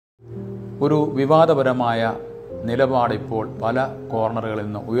ഒരു വിവാദപരമായ നിലപാട് ഇപ്പോൾ പല കോർണറുകളിൽ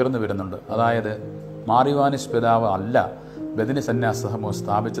നിന്ന് ഉയർന്നു വരുന്നുണ്ട്. അതായത് മാർ യോവാനിസ് പിതാവ് അല്ല ബഥനി സന്യാസ സമൂഹം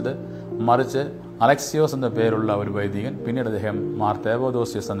സ്ഥാപിച്ചത്, മറിച്ച് അലക്സിയോസ് എന്ന പേരുള്ള ഒരു വൈദികൻ, പിന്നീട് അദ്ദേഹം മാർ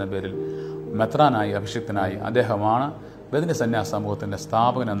തേവോദോസിയസ് എന്ന പേരിൽ മെത്രാനായി അഭിഷിക്തനായി അദ്ദേഹമാണ് ബഥനി സന്യാസ സമൂഹത്തിൻ്റെ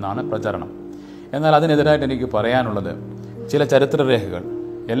സ്ഥാപകൻ എന്നാണ് പ്രചരണം. എന്നാൽ അതിനെതിരായിട്ട് എനിക്ക് പറയാനുള്ളത് ചില ചരിത്രരേഖകൾ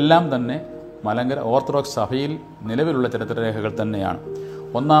എല്ലാം തന്നെ മലങ്കര ഓർത്തഡോക്സ് സഭയിൽ നിലവിലുള്ള ചരിത്രരേഖകൾ തന്നെയാണ്.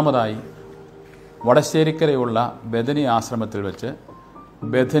 ഒന്നാമതായി വടശ്ശേരിക്കരയുള്ള ബഥനി ആശ്രമത്തിൽ വെച്ച്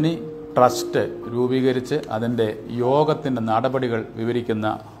ബഥനി ട്രസ്റ്റ് രൂപീകരിച്ച് അതിൻ്റെ യോഗത്തിൻ്റെ നടപടികൾ വിവരിക്കുന്ന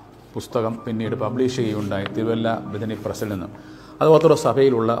പുസ്തകം പിന്നീട് പബ്ലിഷ് ചെയ്യുകയുണ്ടായി തിരുവല്ല ബഥനി പ്രസിൽ നിന്നും. അത് ഓർത്തഡോക്സ്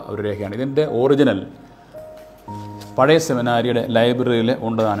സഭയിലുള്ള ഒരു രേഖയാണ്. ഇതിൻ്റെ ഒറിജിനൽ പഴയ സെമിനാരിയുടെ ലൈബ്രറിയിൽ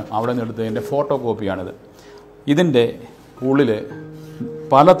ഉണ്ടതാണ്. അവിടെ നിന്ന് എടുത്തതിൻ്റെ ഫോട്ടോ കോപ്പിയാണിത്. ഇതിൻ്റെ ഉള്ളിൽ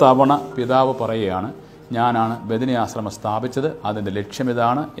പല തവണ പിതാവ് പറയുകയാണ്, ഞാനാണ് ബഥനി ആശ്രമം സ്ഥാപിച്ചത്, അതിൻ്റെ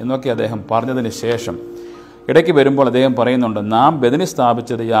ലക്ഷ്യമിതാണ് എന്നൊക്കെ അദ്ദേഹം പറഞ്ഞതിന് ശേഷം ഇടയ്ക്ക് വരുമ്പോൾ അദ്ദേഹം പറയുന്നുണ്ട്, നാം ബഥനി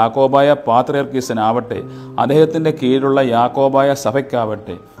സ്ഥാപിച്ചത് യാക്കോബായ പാത്രിയർക്കീസിനാവട്ടെ അദ്ദേഹത്തിൻ്റെ കീഴിലുള്ള യാക്കോബായ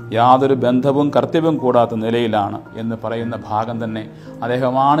സഭയ്ക്കാവട്ടെ യാതൊരു ബന്ധവും കർത്തവ്യവും കൂടാത്ത നിലയിലാണ് എന്ന് പറയുന്ന ഭാഗം തന്നെ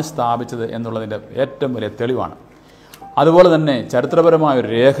അദ്ദേഹമാണ് സ്ഥാപിച്ചത് എന്നുള്ളതിൻ്റെ ഏറ്റവും വലിയ തെളിവാണ്. അതുപോലെ തന്നെ ചരിത്രപരമായ ഒരു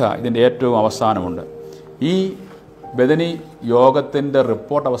രേഖ ഇതിൻ്റെ ഏറ്റവും അവസാനമുണ്ട്. ഈ ബഥനി യോഗത്തിൻ്റെ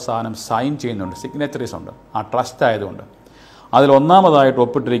റിപ്പോർട്ട് അവസാനം സൈൻ ചെയ്യുന്നുണ്ട്, സിഗ്നേച്ചറീസ് ഉണ്ട്, ആ ട്രസ്റ്റ് ആയതുകൊണ്ട്. അതിൽ ഒന്നാമതായിട്ട്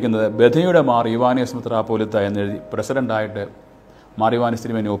ഒപ്പിട്ടിരിക്കുന്നത് ബഥനിയുടെ മാർ യോവാനിയോസ് മെത്രാപ്പോലീത്ത എന്നെഴുതി പ്രസിഡൻ്റായിട്ട് മാർ യോവാനിയോസ്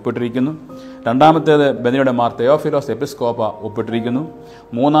തിരുമേനി ഒപ്പിട്ടിരിക്കുന്നു. രണ്ടാമത്തേത് ബഥനിയുടെ മാർ തെയോഫിലോസ് എപ്പിസ്കോപ്പ ഒപ്പിട്ടിരിക്കുന്നു.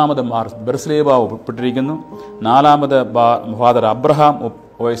 മൂന്നാമത് മാർ ബെർസ്ലീബ ഒപ്പിട്ടിരിക്കുന്നു. നാലാമത് ഫാദർ അബ്രഹാം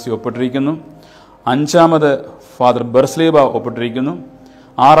OSC ഒപ്പിട്ടിരിക്കുന്നു. അഞ്ചാമത് ഫാദർ ബെർസ്ലീബ ഒപ്പിട്ടിരിക്കുന്നു.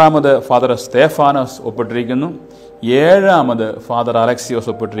 ആറാമത് ഫാദർ സ്തേഫാനോസ് ഒപ്പിട്ടിരിക്കുന്നു. ഏഴാമത് ഫാദർ അലക്സിയോസ്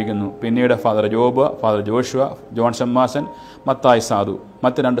ഒപ്പിട്ടിരിക്കുന്നു. പിന്നീട് father job, father Joshua, John ഷമ്മാശൻ, Mathai സാധു,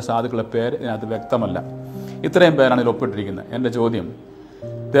 മറ്റ് 2 സാധുക്കളുടെ പേര് ഇതിനകത്ത് വ്യക്തമല്ല. ഇത്രയും പേരാണ് ഇതിൽ ഒപ്പിട്ടിരിക്കുന്നത്. എൻ്റെ ചോദ്യം,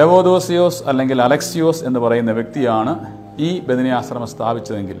 തേവോദോസിയോസ് അല്ലെങ്കിൽ അലക്സിയോസ് എന്ന് പറയുന്ന വ്യക്തിയാണ് ഈ ബഥനി ആശ്രമം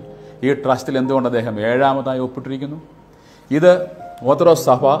സ്ഥാപിച്ചതെങ്കിൽ ഈ ട്രസ്റ്റിൽ എന്തുകൊണ്ട് അദ്ദേഹം 7ാമതായി ഒപ്പിട്ടിരിക്കുന്നു? ഇത് ഓർത്തഡോക്സ്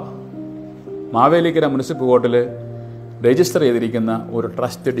സഭ മാവേലിക്കര മുനിസിപ്പൽ കോർട്ടിൽ രജിസ്റ്റർ ചെയ്തിരിക്കുന്ന ഒരു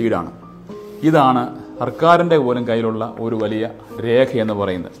ട്രസ്റ്റ് ഡീഡാണ്. ഇതാണ് സർക്കാരിൻ്റെ പോലും കയ്യിലുള്ള ഒരു വലിയ രേഖയെന്ന്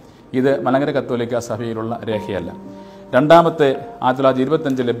പറയുന്നത്. ഇത് മലങ്കര കത്തോലിക്ക സഭയിലുള്ള രേഖയല്ല. രണ്ടാമത്തെ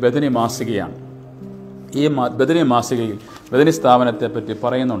 1925 ബഥനി മാസികയാണ്. ഈ ബഥനി മാസികയിൽ ബഥനി സ്ഥാപനത്തെപ്പറ്റി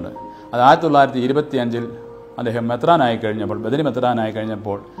പറയുന്നുണ്ട്. അത് 1925 അദ്ദേഹം മെത്രാനായി കഴിഞ്ഞപ്പോൾ, ബഥനി മെത്രാനായി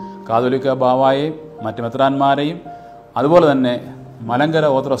കഴിഞ്ഞപ്പോൾ കാതോലിക്ക ബാവായെയും മറ്റ് മെത്രാന്മാരെയും അതുപോലെ തന്നെ മലങ്കര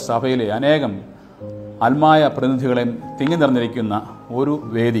ഓർത്തഡോക്സ് സഭയിലെ അനേകം ആത്മായ പ്രതിനിധികളെയും തിങ്ങി നിറഞ്ഞിരിക്കുന്ന ഒരു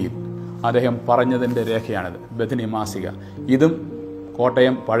വേദിയിൽ അദ്ദേഹം പറഞ്ഞതിൻ്റെ രേഖയാണിത്, ബഥനി മാസിക. ഇതും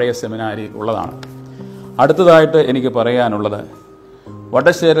കോട്ടയം പഴയ സെമിനാരിയിൽ ഉള്ളതാണ്. അടുത്തതായിട്ട് എനിക്ക് പറയാനുള്ളത്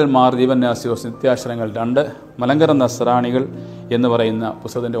വടശ്ശേരിൽ മാർ ജീവന്യാസിയോസ് നിത്യാശ്രങ്ങൾ 2 മലങ്കര നസ്രാണികൾ എന്ന് പറയുന്ന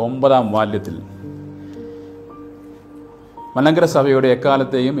പുസ്തകത്തിൻ്റെ 9ാം വാല്യത്തിൽ മലങ്കര സഭയുടെ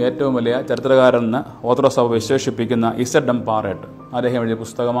എക്കാലത്തെയും ഏറ്റവും വലിയ ചരിത്രകാരനെന്ന് ഓർത്തഡോക്സ് സഭ വിശേഷിപ്പിക്കുന്ന ഇസഡ് എം പാറേട്ട് അദ്ദേഹം എഴുതിയ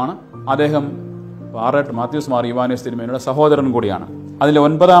പുസ്തകമാണ്. അദ്ദേഹം പാറേട്ട് മാത്യൂസ് മാർ യോവാനിയോസ് തിരുമേനിയുടെ സഹോദരൻ കൂടിയാണ്. അതിൽ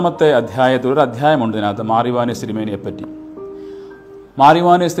 9ാമത്തെ അധ്യായത്തിൽ ഒരു അധ്യായമുണ്ട് ഇതിനകത്ത് മാർ യോവാനിയോസ് തിരുമേനിയെപ്പറ്റി. മാർ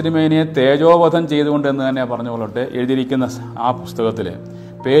യോവാനിയോസ് തിരുമേനിയെ തേജോവധം ചെയ്തുകൊണ്ട് എന്ന് തന്നെ പറഞ്ഞുകൊള്ളട്ടെ എഴുതിയിരിക്കുന്ന ആ പുസ്തകത്തിൽ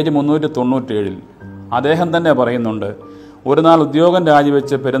പേജ് 397 അദ്ദേഹം തന്നെ പറയുന്നുണ്ട്, ഒരു നാൾ ഉദ്യോഗം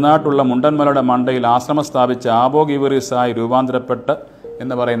രാജിവെച്ച് പെരുന്നാട്ടുള്ള മുണ്ടൻമലയുടെ മണ്ടയിൽ ആശ്രമം സ്ഥാപിച്ച ആബോ ഗീവറീസായി രൂപാന്തരപ്പെട്ട്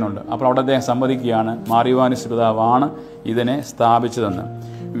എന്ന് പറയുന്നുണ്ട്. അപ്പോൾ അവിടെ അദ്ദേഹം സമ്മതിക്കുകയാണ് മാർ യോവാനിയോസ് പിതാവാണ് ഇതിനെ സ്ഥാപിച്ചതെന്ന്.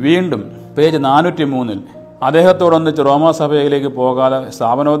 വീണ്ടും പേജ് 403 അദ്ദേഹത്തോടൊന്നിച്ച് റോമാസഭയിലേക്ക് പോകാതെ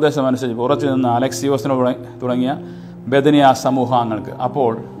സ്ഥാപനോദ്ദേശം അനുസരിച്ച് ഉറച്ചു നിന്ന അലക്സിയോസിന് തുടങ്ങിയ ബഥനിയ സമൂഹങ്ങൾക്ക്,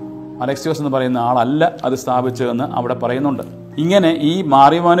 അപ്പോൾ അലക്സിയോസ് എന്ന് പറയുന്ന ആളല്ല അത് സ്ഥാപിച്ചതെന്ന് അവിടെ പറയുന്നുണ്ട്. ഇങ്ങനെ ഈ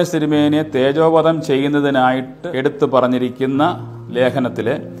മാർ യോവാനിയോസ് തിരുമേനിയെ തേജോവധം ചെയ്യുന്നതിനായിട്ട് എടുത്തു പറഞ്ഞിരിക്കുന്ന ലേഖനത്തിൽ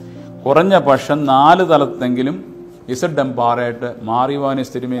കുറഞ്ഞ പക്ഷം 4 തലത്തെങ്കിലും ഇസഡ് എം പാറേട്ട് മാർ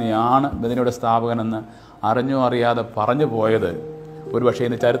യോവാനിയോസ് തിരുമേനിയാണ് ബഥനിയുടെ സ്ഥാപകനെന്ന് അറിഞ്ഞോ അറിയാതെ പറഞ്ഞു പോയത് ഒരുപക്ഷെ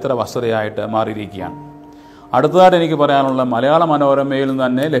ഇന്ന് ചരിത്ര വസ്തുതയായിട്ട് മാറിയിരിക്കുകയാണ്. അടുത്തതായിട്ട് എനിക്ക് പറയാനുള്ള മലയാള മനോരമയിൽ നിന്ന്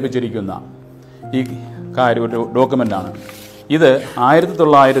തന്നെ ലഭിച്ചിരിക്കുന്ന ഈ കാര്യം ഒരു ഡോക്യുമെൻ്റാണ്. ഇത്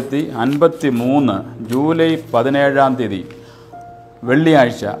 1953 ജൂലൈ 17-ാം തീയതി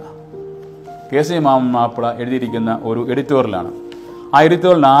വെള്ളിയാഴ്ച KC മാപ്പിള എഴുതിയിരിക്കുന്ന ഒരു എഡിറ്റോറിയലാണ്. ആ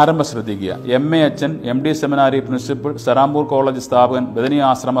എഡിറ്റോറിയൽ ആരംഭം ശ്രദ്ധിക്കുക. MA അച്ഛൻ, MD സെമിനാരി പ്രിൻസിപ്പൽ, സെറാംപൂർ കോളേജ് സ്ഥാപകൻ, ബഥനി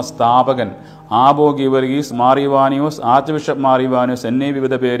ആശ്രമ സ്ഥാപകൻ ആബോ ഗീവർഗീസ് മാർ യോവാനിയോസ്, ആർച്ച് ബിഷപ്പ് മാർ യോവാനിയോസ് എന്നീ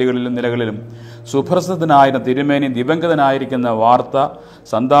വിവിധ പേരുകളിലും നിലകളിലും സുപ്രസിദ്ധനായിരുന്ന തിരുമേനി ദിവംഗതനായിരിക്കുന്ന വാർത്ത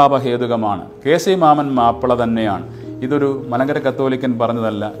സന്താപഹേതുകമാണ്. KC മാമൻ മാപ്പിള തന്നെയാണ്. ഇതൊരു മലങ്കര കത്തോലിക്കൻ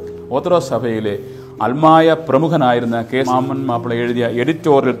പറഞ്ഞതല്ല. ഓർത്തഡോക്സ് സഭയിലെ അൽമായ പ്രമുഖനായിരുന്ന കെ മാമൻ മാപ്പിള എഴുതിയ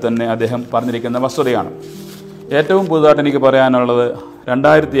എഡിറ്റോറിയൽ തന്നെ അദ്ദേഹം പറഞ്ഞിരിക്കുന്ന വസ്തുതയാണ്. ഏറ്റവും പുതുതായിട്ട് എനിക്ക് പറയാനുള്ളത്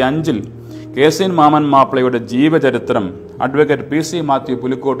 2005 കെ സി മാമൻ മാപ്പിളയുടെ ജീവചരിത്രം advocate P C Mathew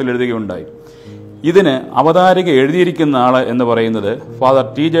Pulikkottil എഴുതുകയുണ്ടായി. ഇതിന് അവതാരിക എഴുതിയിരിക്കുന്ന ആൾ എന്ന് പറയുന്നത് father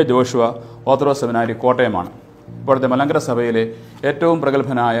T J Joshua orthodox സെമിനാരി കോട്ടയമാണ്. ഇപ്പോഴത്തെ മലങ്കര സഭയിലെ ഏറ്റവും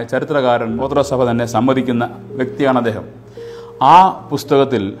പ്രഗത്ഭനായ ചരിത്രകാരൻ ഓർത്തഡോക്സ് സഭ തന്നെ സമ്മതിക്കുന്ന വ്യക്തിയാണ് അദ്ദേഹം. ആ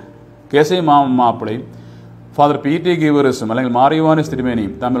പുസ്തകത്തിൽ കെ സി മാമൻ മാപ്പിളയും ഫാദർ പി ടി ഗീവറിസും അല്ലെങ്കിൽ മാർ യോവാനിസ്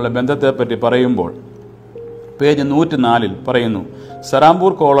തിരുമേനിയും തമ്മിലുള്ള ബന്ധത്തെപ്പറ്റി പറയുമ്പോൾ പേജ് 104 പറയുന്നു,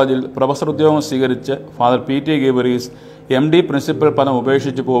 സറാംപൂർ കോളേജിൽ പ്രൊഫസർ ഉദ്യോഗം സ്വീകരിച്ച് father P T Geevarghese MD principal പദം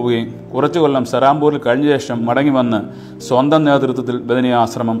ഉപേക്ഷിച്ച് പോവുകയും കുറച്ചു കൊല്ലം സറാംപൂരിൽ കഴിഞ്ഞ ശേഷം മടങ്ങി വന്ന് സ്വന്തം നേതൃത്വത്തിൽ ബദനി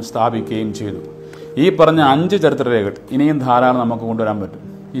ആശ്രമം സ്ഥാപിക്കുകയും ചെയ്തു. ഈ പറഞ്ഞ 5 ചരിത്രരേഖകൾ ഇനിയും ധാരാളം നമുക്ക് കൊണ്ടുവരാൻ പറ്റും.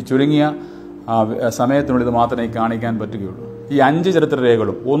 ഈ ചുരുങ്ങിയ സമയത്തിനുള്ളിൽ ഇത് മാത്രമേ കാണിക്കാൻ പറ്റുകയുള്ളൂ. ഈ 5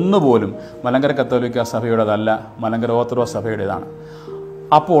 ചരിത്രരേഖകളും ഒന്നുപോലും മലങ്കര കത്തോലിക്ക സഭയുടേതല്ല, മലങ്കര ഓർത്തഡോക്സ് സഭയുടേതാണ്.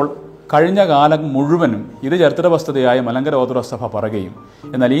 അപ്പോൾ കഴിഞ്ഞ കാലം മുഴുവനും ഇത് ചരിത്ര വസ്തുതയായി മലങ്കര ഓർത്തഡോക്സ് സഭ പറയുകയും,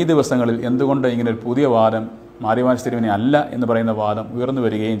 എന്നാൽ ഈ ദിവസങ്ങളിൽ എന്തുകൊണ്ട് ഇങ്ങനെ ഒരു പുതിയ വാദം മാർ യോവാനിസ് തിരുമേനി അല്ല എന്ന് പറയുന്ന വാദം ഉയർന്നു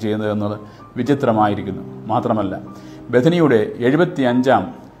വരികയും ചെയ്യുന്നത് എന്നത് വിചിത്രമായിരിക്കുന്നു. മാത്രമല്ല, ബഥനിയുടെ 75ാം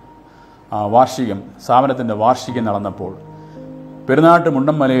വാർഷികം, സ്ഥാപനത്തിൻ്റെ വാർഷികം നടന്നപ്പോൾ പെരുന്നാട്ട്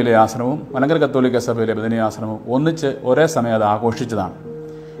മുണ്ടംമലയിലെ ആശ്രമവും മലങ്കര കത്തോലിക്ക സഭയിലെ ബഥനി ആശ്രമവും ഒന്നിച്ച് ഒരേ സമയം അത് ആഘോഷിച്ചതാണ്.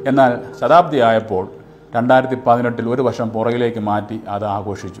 എന്നാൽ ശതാബ്ദി ആയപ്പോൾ 2018 ഒരു വർഷം പുറകിലേക്ക് മാറ്റി അത്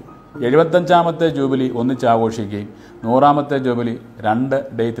ആഘോഷിച്ചു. 75ാമത്തെ ജൂബിലി ഒന്നിച്ച് ആഘോഷിക്കുകയും 100ാമത്തെ ജൂബിലി 2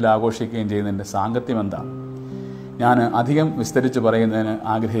 ഡേറ്റിൽ ആഘോഷിക്കുകയും ചെയ്യുന്നതിൻ്റെ സാങ്കത്യം എന്താണ്? ഞാൻ അധികം വിസ്തരിച്ച് പറയുന്നതിന്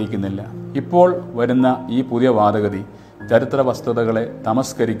ആഗ്രഹിക്കുന്നില്ല. ഇപ്പോൾ വരുന്ന ഈ പുതിയ വാദഗതി ചരിത്ര വസ്തുതകളെ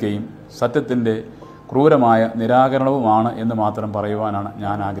തമസ്കരിക്കുകയും സത്യത്തിൻ്റെ ക്രൂരമായ നിരാകരണവുമാണ് എന്ന് മാത്രം പറയുവാനാണ്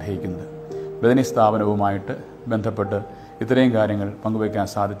ഞാൻ ആഗ്രഹിക്കുന്നത്. ബദനി സ്ഥാപനവുമായിട്ട് ബന്ധപ്പെട്ട് ഇത്രയും കാര്യങ്ങൾ പങ്കുവയ്ക്കാൻ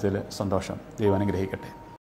സാധിച്ചതിൽ സന്തോഷം. ദൈവം അനുഗ്രഹിക്കട്ടെ.